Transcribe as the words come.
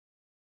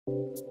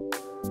When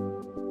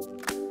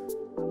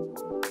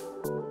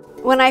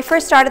I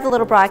first started the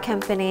Little Bra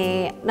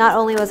Company, not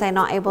only was I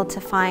not able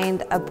to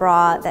find a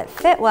bra that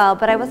fit well,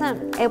 but I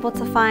wasn't able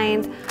to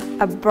find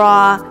a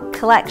bra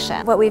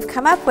collection. What we've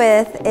come up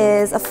with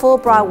is a full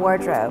bra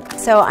wardrobe.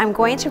 So I'm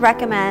going to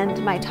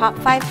recommend my top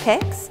 5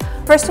 picks.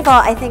 First of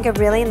all, I think a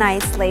really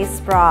nice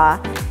lace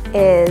bra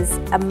is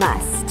a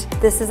must.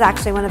 This is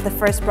actually one of the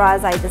first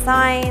bras I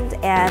designed,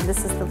 and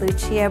this is the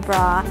Lucia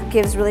bra. It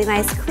gives really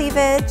nice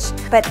cleavage,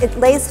 but it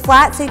lays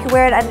flat so you can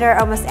wear it under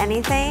almost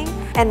anything.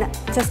 And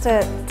just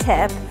a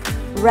tip,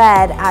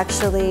 red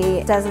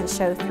actually doesn't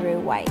show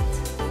through white.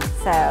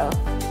 So,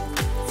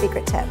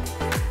 secret tip.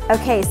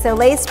 Okay, so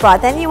lace bra.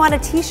 Then you want a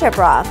t-shirt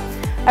bra.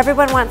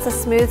 Everyone wants a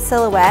smooth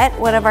silhouette.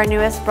 One of our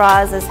newest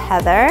bras is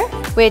Heather,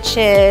 which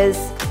is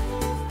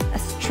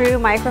a true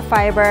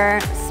microfiber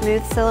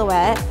smooth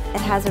silhouette.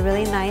 It has a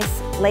really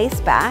nice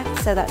lace back,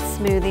 so that's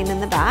smoothing in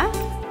the back.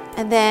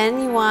 And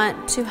then you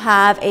want to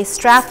have a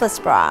strapless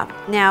bra.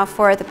 Now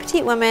for the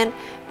petite woman,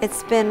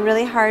 it's been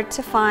really hard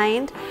to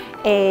find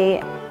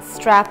a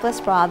strapless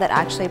bra that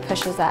actually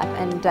pushes up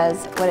and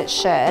does what it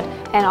should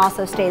and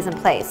also stays in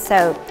place.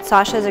 So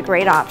Sasha is a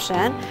great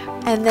option.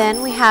 And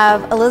then we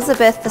have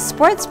Elizabeth, the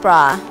sports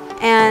bra.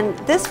 And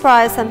this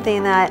bra is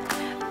something that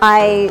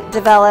I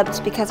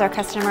developed because our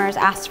customers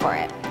asked for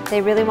it.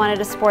 They really wanted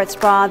a sports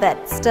bra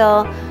that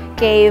still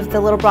gave the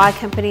Little Bra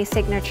Company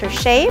signature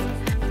shape.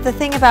 The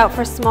thing about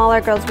for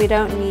smaller girls, we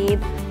don't need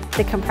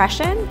the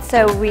compression,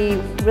 so we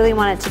really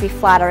want it to be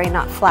flattering,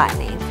 not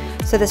flattening.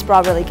 So this bra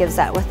really gives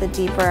that with the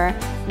deeper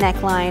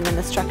neckline and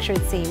the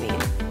structured seaming.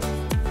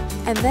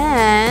 And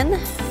then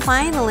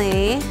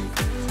finally,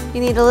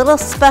 you need a little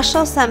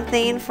special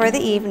something for the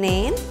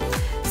evening.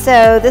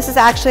 So this is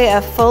actually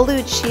a full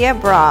Lucia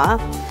bra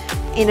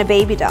in a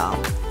baby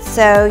doll.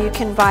 So you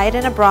can buy it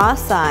in a bra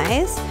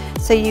size,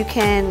 so you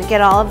can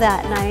get all of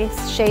that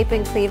nice shape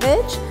and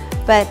cleavage,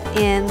 but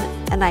in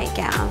a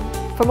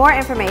nightgown. For more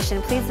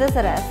information, please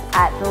visit us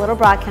at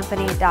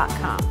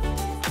thelittlebracompany.com.